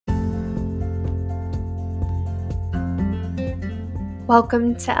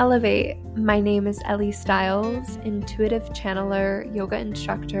Welcome to Elevate. My name is Ellie Stiles, intuitive channeler, yoga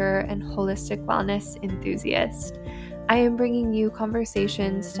instructor, and holistic wellness enthusiast. I am bringing you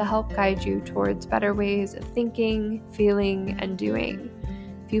conversations to help guide you towards better ways of thinking, feeling, and doing.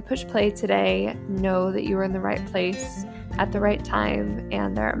 If you push play today, know that you are in the right place at the right time,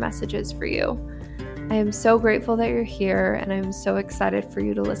 and there are messages for you. I am so grateful that you're here, and I'm so excited for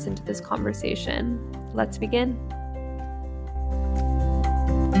you to listen to this conversation. Let's begin.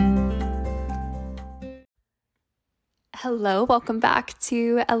 Hello, welcome back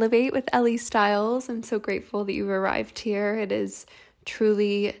to Elevate with Ellie Stiles. I'm so grateful that you've arrived here. It is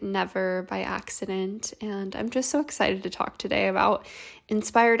truly never by accident, and I'm just so excited to talk today about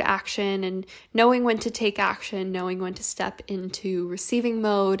inspired action and knowing when to take action, knowing when to step into receiving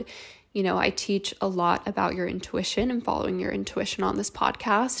mode. You know, I teach a lot about your intuition and following your intuition on this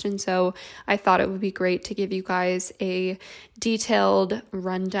podcast. And so I thought it would be great to give you guys a detailed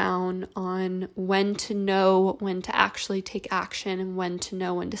rundown on when to know when to actually take action and when to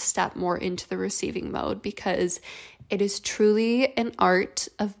know when to step more into the receiving mode, because it is truly an art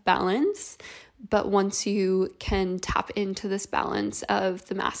of balance. But once you can tap into this balance of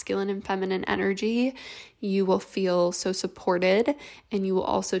the masculine and feminine energy, you will feel so supported, and you will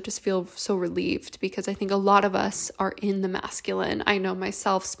also just feel so relieved, because I think a lot of us are in the masculine. I know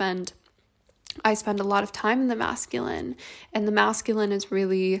myself I spend a lot of time in the masculine, and the masculine is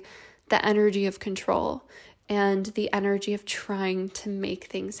really the energy of control and the energy of trying to make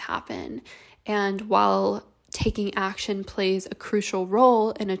things happen. And while taking action plays a crucial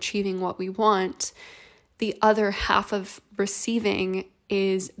role in achieving what we want, the other half of receiving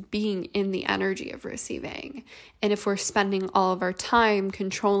is being in the energy of receiving. And if we're spending all of our time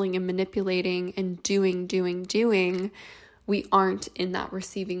controlling and manipulating and doing, we aren't in that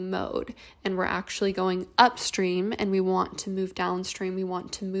receiving mode, and we're actually going upstream, and we want to move downstream. We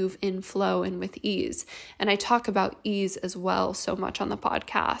want to move in flow and with ease. And I talk about ease as well so much on the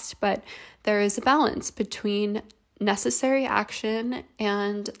podcast, but there is a balance between necessary action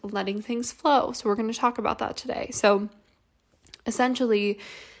and letting things flow. So we're going to talk about that today. So essentially,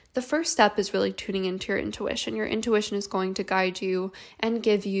 the first step is really tuning into your intuition. Your intuition is going to guide you and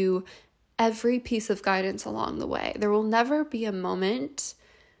give you every piece of guidance along the way. There will never be a moment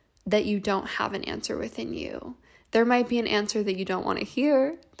that you don't have an answer within you. There might be an answer that you don't want to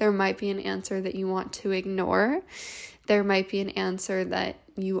hear. There might be an answer that you want to ignore. There might be an answer that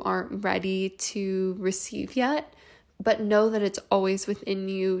you aren't ready to receive yet, but know that it's always within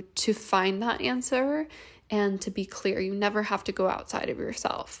you to find that answer. And to be clear, you never have to go outside of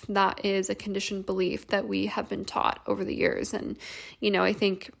yourself. That is a conditioned belief that we have been taught over the years. And, I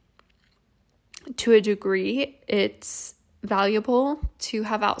think to a degree, it's valuable to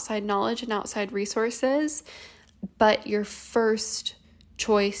have outside knowledge and outside resources, but your first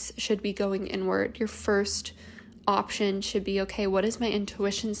choice should be going inward. Your first option should be, okay, what does my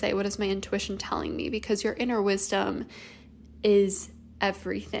intuition say? What is my intuition telling me? Because your inner wisdom is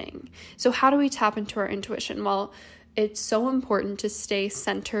everything. So how do we tap into our intuition? Well, it's so important to stay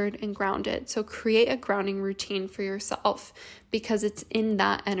centered and grounded. So create a grounding routine for yourself, because it's in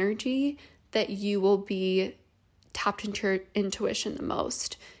that energy that you will be tapped into your intuition the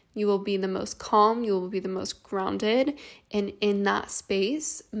most. You will be the most calm, you will be the most grounded, and in that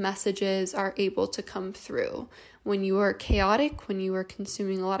space, messages are able to come through. When you are chaotic, when you are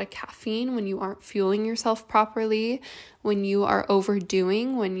consuming a lot of caffeine, when you aren't fueling yourself properly, when you are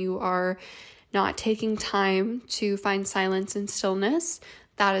overdoing, when you are not taking time to find silence and stillness,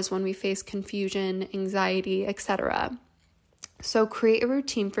 that is when we face confusion, anxiety, etc. So create a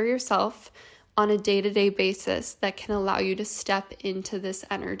routine for yourself on a day-to-day basis that can allow you to step into this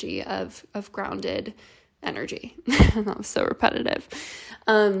energy of grounded energy. That was so repetitive.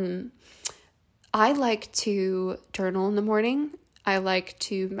 I like to journal in the morning. I like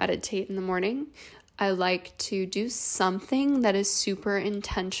to meditate in the morning. I like to do something that is super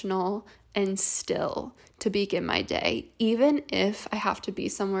intentional and still to begin my day, even if I have to be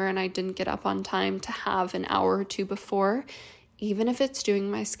somewhere and I didn't get up on time to have an hour or two before. Even if it's doing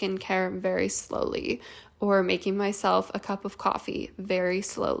my skincare very slowly or making myself a cup of coffee very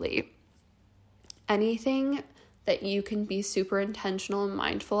slowly. Anything that you can be super intentional and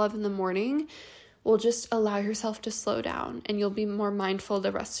mindful of in the morning will just allow yourself to slow down, and you'll be more mindful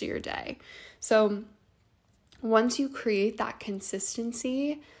the rest of your day. So once you create that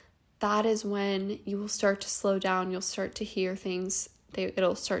consistency, that is when you will start to slow down. You'll start to hear things.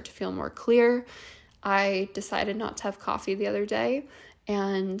 It'll start to feel more clear. I decided not to have coffee the other day,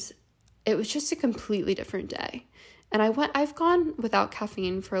 and it was just a completely different day. And I've gone without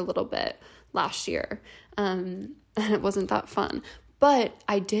caffeine for a little bit last year, and it wasn't that fun. But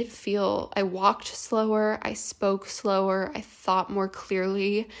I walked slower, I spoke slower, I thought more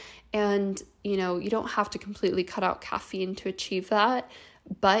clearly. And, you don't have to completely cut out caffeine to achieve that,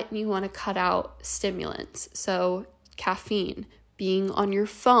 but you want to cut out stimulants. So caffeine, being on your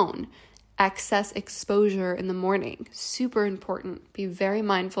phone, excess exposure in the morning, super important. Be very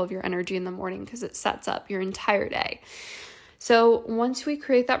mindful of your energy in the morning because it sets up your entire day. So once we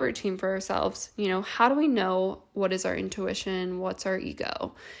create that routine for ourselves, how do we know what is our intuition, what's our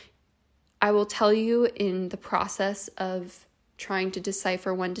ego? I will tell you, in the process of trying to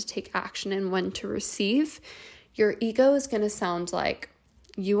decipher when to take action and when to receive, your ego is going to sound like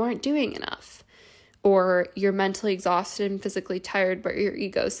you aren't doing enough, or you're mentally exhausted and physically tired, but your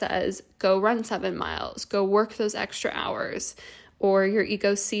ego says, go run 7 miles, go work those extra hours. Or your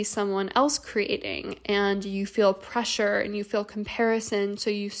ego sees someone else creating and you feel pressure and you feel comparison, so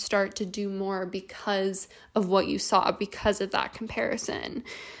you start to do more because of what you saw, because of that comparison.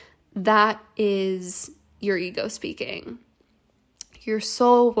 That is your ego speaking. Your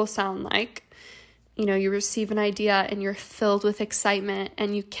soul will sound like, you receive an idea and you're filled with excitement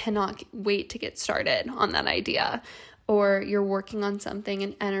and you cannot wait to get started on that idea. Or you're working on something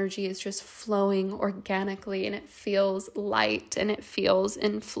and energy is just flowing organically and it feels light and it feels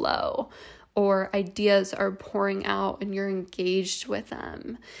in flow. Or ideas are pouring out and you're engaged with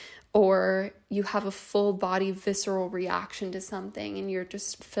them. Or you have a full body visceral reaction to something and you're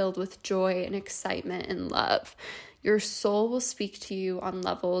just filled with joy and excitement and love. Your soul will speak to you on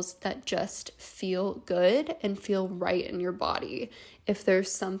levels that just feel good and feel right in your body. If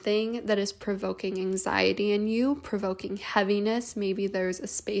there's something that is provoking anxiety in you, provoking heaviness, maybe there's a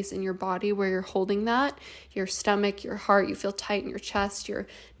space in your body where you're holding that, your stomach, your heart, you feel tight in your chest, you're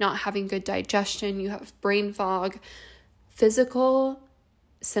not having good digestion, you have brain fog. Physical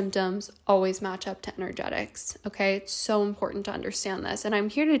symptoms always match up to energetics, okay? It's so important to understand this. And I'm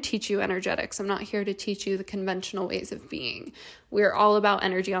here to teach you energetics. I'm not here to teach you the conventional ways of being. We're all about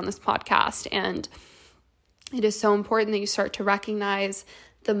energy on this podcast. And it is so important that you start to recognize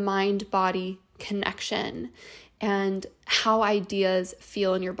the mind-body connection and how ideas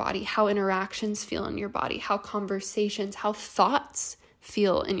feel in your body, how interactions feel in your body, how conversations, how thoughts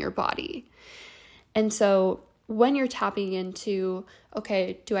feel in your body. And so when you're tapping into,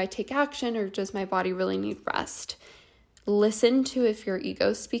 okay, do I take action or does my body really need rest? Listen to if your ego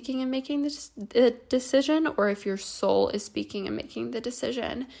is speaking and making the decision, or if your soul is speaking and making the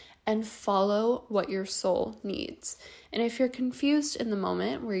decision, and follow what your soul needs. And if you're confused in the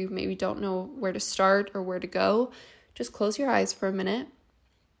moment where you maybe don't know where to start or where to go, just close your eyes for a minute,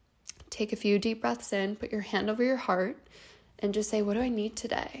 take a few deep breaths in, put your hand over your heart, and just say, what do I need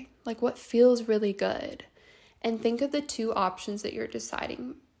today? Like, what feels really good? And think of the 2 options that you're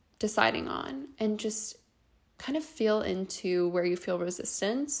deciding on, and just kind of feel into where you feel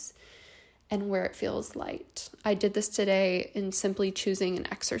resistance and where it feels light. I did this today in simply choosing an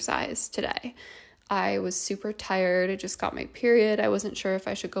exercise today. I was super tired. I just got my period. I wasn't sure if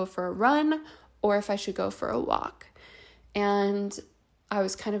I should go for a run or if I should go for a walk. And I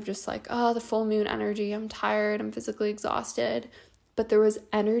was kind of just like, the full moon energy. I'm tired. I'm physically exhausted. But there was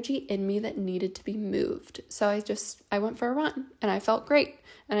energy in me that needed to be moved. So I went for a run and I felt great.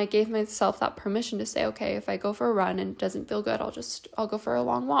 And I gave myself that permission to say, okay, if I go for a run and it doesn't feel good, I'll go for a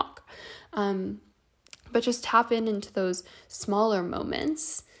long walk. But just tap into those smaller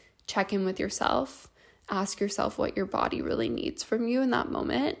moments, check in with yourself, ask yourself what your body really needs from you in that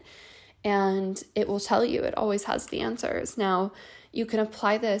moment. And it will tell you, it always has the answers. Now, you can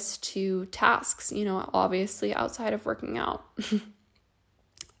apply this to tasks, obviously outside of working out.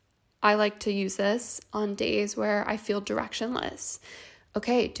 I like to use this on days where I feel directionless.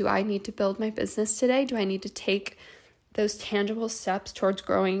 Okay, do I need to build my business today? Do I need to take those tangible steps towards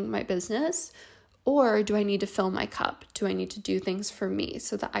growing my business? Or do I need to fill my cup? Do I need to do things for me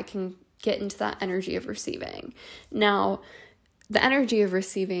so that I can get into that energy of receiving? Now, the energy of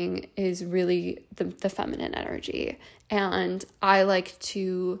receiving is really the feminine energy. And I like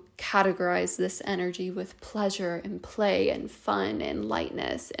to categorize this energy with pleasure and play and fun and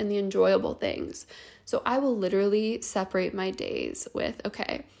lightness and the enjoyable things. So I will literally separate my days with,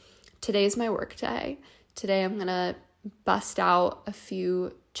 okay, today's my work day. Today I'm going to bust out a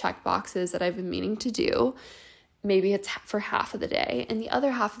few check boxes that I've been meaning to do. Maybe it's for half of the day. And the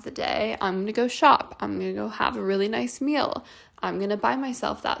other half of the day, I'm going to go shop. I'm going to go have a really nice meal. I'm going to buy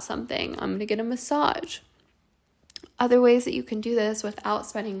myself that something. I'm going to get a massage. Other ways that you can do this without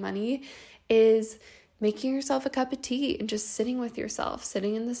spending money is making yourself a cup of tea and just sitting with yourself,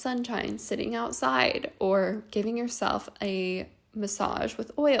 sitting in the sunshine, sitting outside, or giving yourself a massage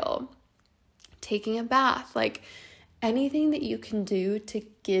with oil, taking a bath. Like, anything that you can do to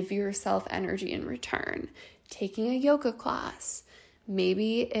give yourself energy in return. Taking a yoga class.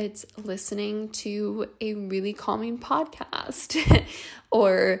 Maybe it's listening to a really calming podcast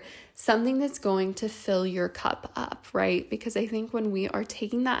or something that's going to fill your cup up, right? Because I think when we are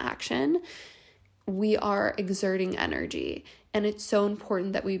taking that action, we are exerting energy, and it's so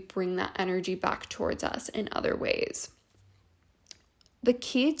important that we bring that energy back towards us in other ways. The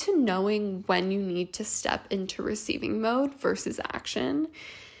key to knowing when you need to step into receiving mode versus action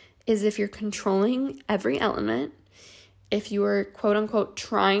is if you're controlling every element, if you are quote unquote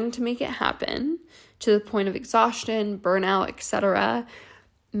trying to make it happen to the point of exhaustion, burnout, etc.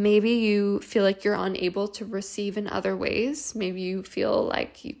 Maybe you feel like you're unable to receive in other ways. Maybe you feel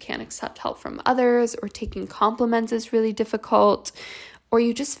like you can't accept help from others, or taking compliments is really difficult, or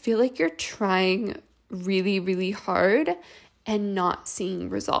you just feel like you're trying really, really hard and not seeing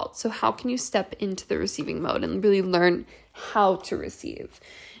results. So how can you step into the receiving mode and really learn how to receive?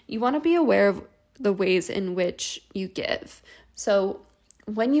 You want to be aware of the ways in which you give. So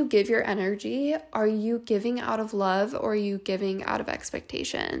when you give your energy, are you giving out of love, or are you giving out of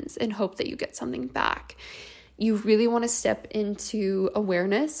expectations in hope that you get something back? You really want to step into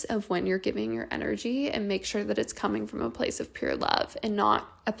awareness of when you're giving your energy and make sure that it's coming from a place of pure love and not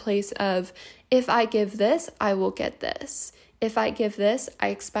a place of, if I give this, I will get this. If I give this, I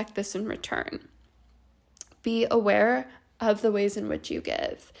expect this in return. Be aware of the ways in which you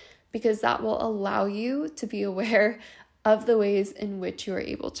give, because that will allow you to be aware of the ways in which you are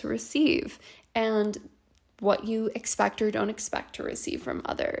able to receive and what you expect or don't expect to receive from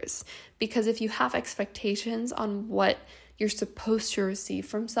others. Because if you have expectations on what you're supposed to receive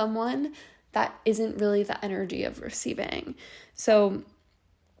from someone, that isn't really the energy of receiving. So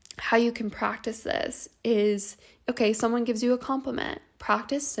how you can practice this is, okay, someone gives you a compliment.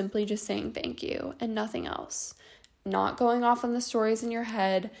 Practice simply just saying thank you and nothing else. Not going off on the stories in your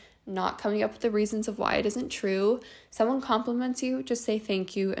head, not coming up with the reasons of why it isn't true. Someone compliments you, just say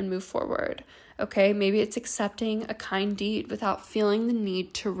thank you and move forward. Okay, maybe it's accepting a kind deed without feeling the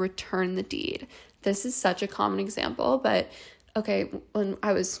need to return the deed. This is such a common example, but okay, when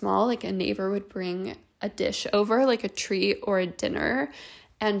I was small, like a neighbor would bring a dish over, like a treat or a dinner,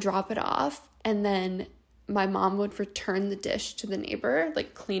 and drop it off, and then my mom would return the dish to the neighbor,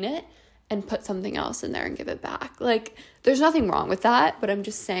 like clean it, and put something else in there and give it back. Like, there's nothing wrong with that, but I'm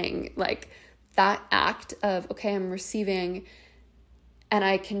just saying, like, that act of, okay, I'm receiving, and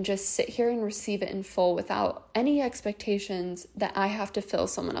I can just sit here and receive it in full without any expectations that I have to fill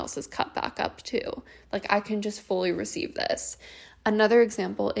someone else's cup back up too. Like, I can just fully receive this. Another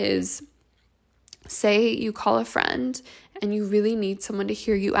example is, say you call a friend and you really need someone to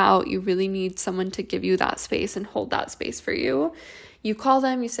hear you out. You really need someone to give you that space and hold that space for you. You call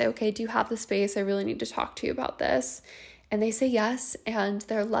them, you say, okay, do you have the space? I really need to talk to you about this. And they say yes, and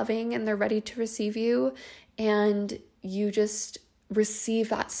they're loving and they're ready to receive you. And you just receive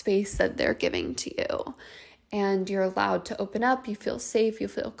that space that they're giving to you. And you're allowed to open up. You feel safe. You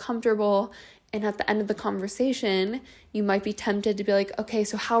feel comfortable. And at the end of the conversation, you might be tempted to be like, okay,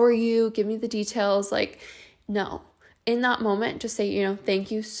 so how are you? Give me the details. Like, no. In that moment, just say, thank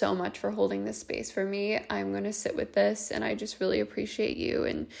you so much for holding this space for me. I'm going to sit with this, and I just really appreciate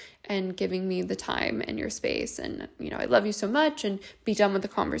you and giving me the time and your space. And, I love you so much, and be done with the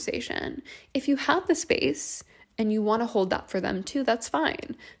conversation. If you have the space and you want to hold that for them too, that's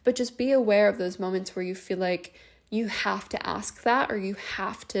fine. But just be aware of those moments where you feel like you have to ask that, or you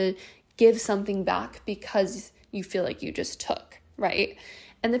have to give something back because you feel like you just took, right?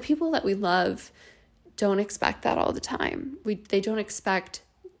 And the people that we love don't expect that all the time. They don't expect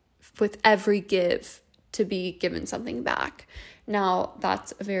with every give to be given something back. Now,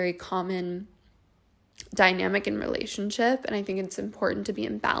 that's a very common dynamic in relationship, and I think it's important to be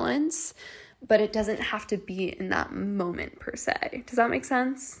in balance, but it doesn't have to be in that moment per se. Does that make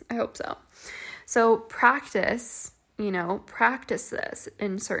sense? I hope so. So practice this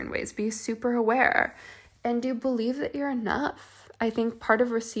in certain ways. Be super aware, and do believe that you're enough. I think part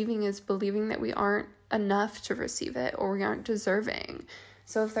of receiving is believing that we aren't enough to receive it, or we aren't deserving.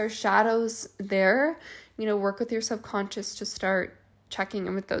 So if there's shadows there, work with your subconscious to start checking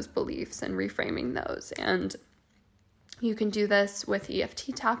in with those beliefs and reframing those. And you can do this with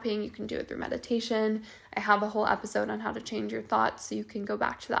EFT tapping. You can do it through meditation. I have a whole episode on how to change your thoughts, so you can go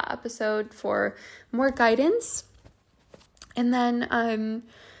back to that episode for more guidance. And then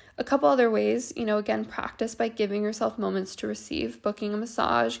a couple other ways, again, practice by giving yourself moments to receive, booking a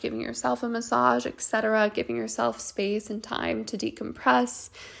massage, giving yourself a massage, etc., giving yourself space and time to decompress.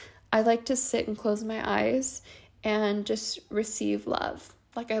 I like to sit and close my eyes and just receive love.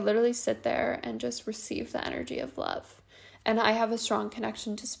 Like I literally sit there and just receive the energy of love. And I have a strong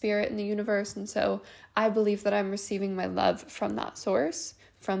connection to spirit and the universe. And so I believe that I'm receiving my love from that source,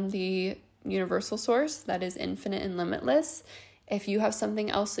 from the universal source that is infinite and limitless. If you have something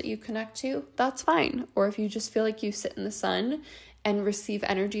else that you connect to, that's fine. Or if you just feel like you sit in the sun and receive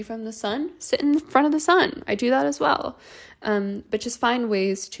energy from the sun, sit in front of the sun. I do that as well. But just find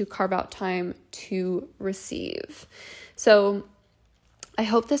ways to carve out time to receive. So I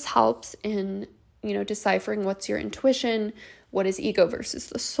hope this helps in, deciphering what's your intuition, what is ego versus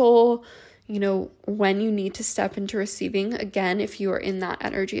the soul, when you need to step into receiving. Again, if you are in that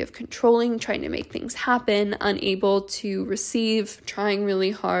energy of controlling, trying to make things happen, unable to receive, trying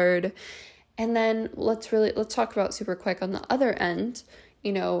really hard. And then let's talk about super quick on the other end,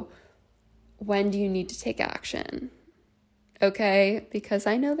 when do you need to take action? Okay, because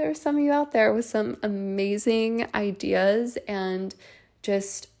I know there are some of you out there with some amazing ideas and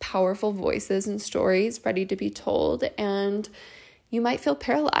just powerful voices and stories ready to be told, and you might feel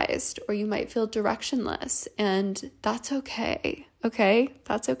paralyzed or you might feel directionless, and that's okay. Okay,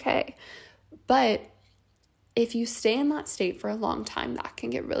 that's okay. But if you stay in that state for a long time, that can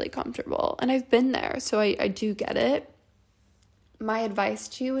get really comfortable. And I've been there, so I do get it. My advice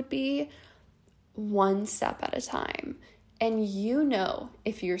to you would be one step at a time. And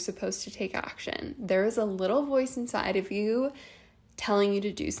if you're supposed to take action. There is a little voice inside of you telling you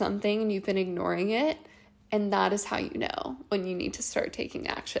to do something and you've been ignoring it. And that is how you know when you need to start taking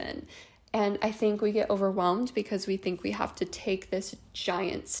action. And I think we get overwhelmed because we think we have to take this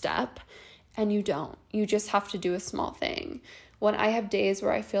giant step, and you don't. You just have to do a small thing. When I have days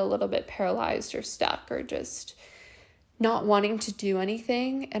where I feel a little bit paralyzed or stuck or just not wanting to do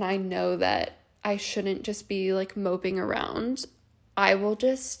anything, and I know that I shouldn't just be like moping around, I will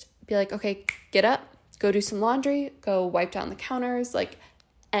just be like, okay, get up, go do some laundry, go wipe down the counters, like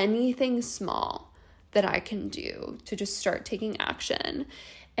anything small that I can do to just start taking action.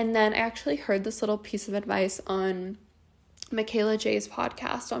 And then I actually heard this little piece of advice on Michaela J's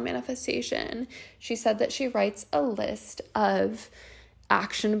podcast on manifestation. She said that she writes a list of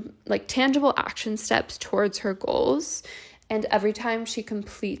action, like tangible action steps towards her goals. And every time she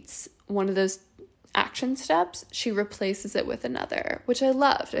completes one of those action steps, she replaces it with another, which I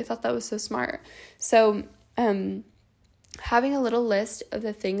loved. I thought that was so smart. So, having a little list of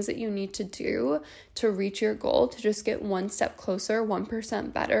the things that you need to do to reach your goal, to just get one step closer,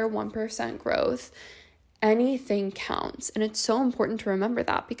 1% better, 1% growth, anything counts. And it's so important to remember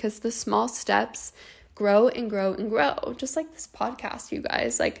that, because the small steps grow and grow and grow. Just like this podcast, you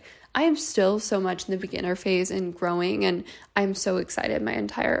guys. Like, I am still so much in the beginner phase and growing, and I'm so excited. My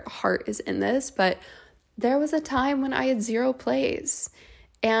entire heart is in this, but there was a time when I had 0 plays,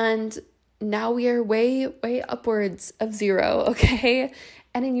 and now we are way, way upwards of 0, okay?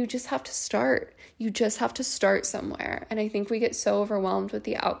 And then you just have to start. You just have to start somewhere. And I think we get so overwhelmed with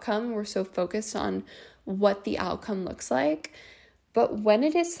the outcome. We're so focused on what the outcome looks like. But when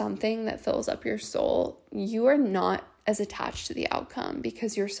it is something that fills up your soul, you are not as attached to the outcome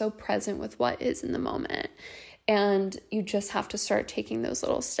because you're so present with what is in the moment. And you just have to start taking those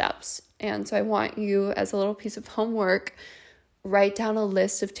little steps. And so I want you, as a little piece of homework, write down a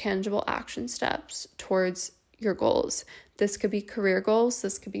list of tangible action steps towards your goals. This could be career goals,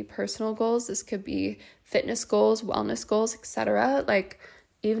 this could be personal goals, this could be fitness goals, wellness goals, etc. Like,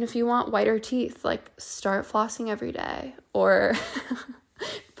 even if you want whiter teeth, like, start flossing every day, or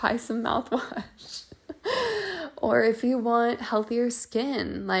buy some mouthwash. Or if you want healthier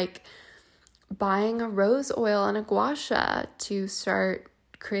skin, like buying a rose oil and a gua sha to start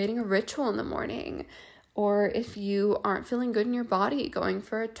creating a ritual in the morning. Or if you aren't feeling good in your body, going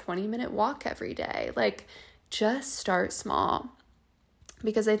for a 20-minute walk every day. Like, just start small.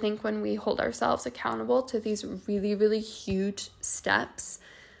 Because I think when we hold ourselves accountable to these really, really huge steps,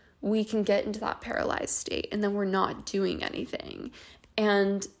 we can get into that paralyzed state, and then we're not doing anything.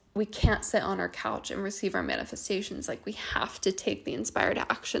 And we can't sit on our couch and receive our manifestations. Like, we have to take the inspired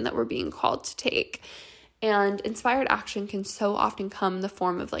action that we're being called to take. And inspired action can so often come in the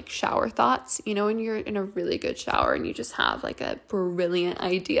form of like shower thoughts. When you're in a really good shower and you just have like a brilliant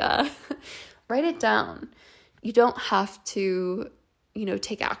idea, write it down. You don't have to,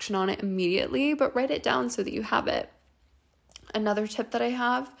 take action on it immediately, but write it down so that you have it. Another tip that I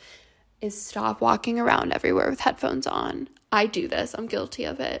have is stop walking around everywhere with headphones on. I do this. I'm guilty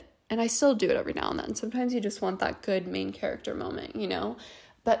of it. And I still do it every now and then. Sometimes you just want that good main character moment,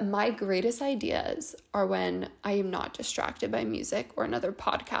 But my greatest ideas are when I am not distracted by music or another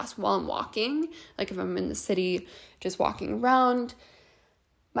podcast while I'm walking. Like if I'm in the city, just walking around,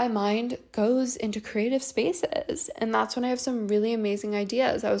 my mind goes into creative spaces. And that's when I have some really amazing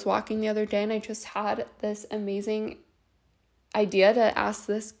ideas. I was walking the other day and I just had this amazing idea to ask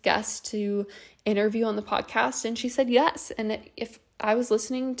this guest to interview on the podcast, and she said yes. And if I was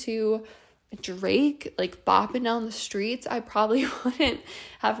listening to Drake like bopping down the streets, I probably wouldn't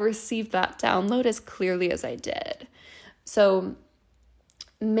have received that download as clearly as I did. So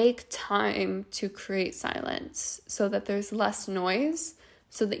make time to create silence so that there's less noise,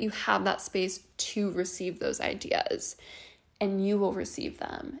 so that you have that space to receive those ideas, and you will receive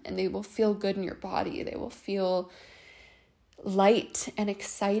them and they will feel good in your body. They will feel light and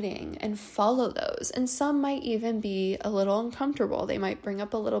exciting, and follow those. And some might even be a little uncomfortable. They might bring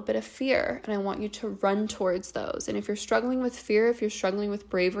up a little bit of fear, and I want you to run towards those. And if you're struggling with fear, if you're struggling with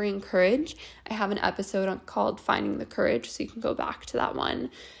bravery and courage, I have an episode called Finding the Courage, so you can go back to that one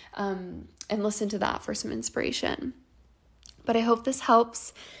and listen to that for some inspiration. But I hope this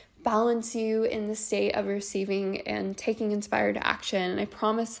helps balance you in the state of receiving and taking inspired action. And I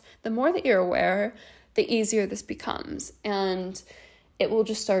promise the more that you're aware, the easier this becomes, and it will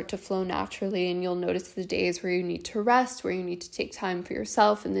just start to flow naturally. And you'll notice the days where you need to rest, where you need to take time for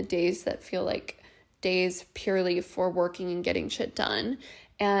yourself, and the days that feel like days purely for working and getting shit done.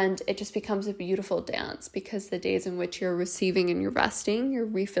 And it just becomes a beautiful dance, because the days in which you're receiving and you're resting, you're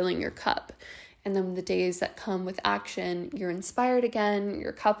refilling your cup. And then the days that come with action, you're inspired again,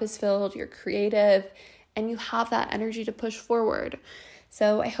 your cup is filled, you're creative, and you have that energy to push forward.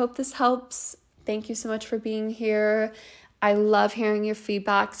 So I hope this helps. Thank you so much for being here. I love hearing your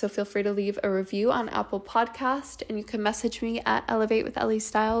feedback, so feel free to leave a review on Apple Podcast, and you can message me at Elevate with Ellie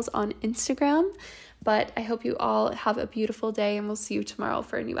Styles on Instagram. But I hope you all have a beautiful day, and we'll see you tomorrow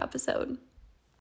for a new episode.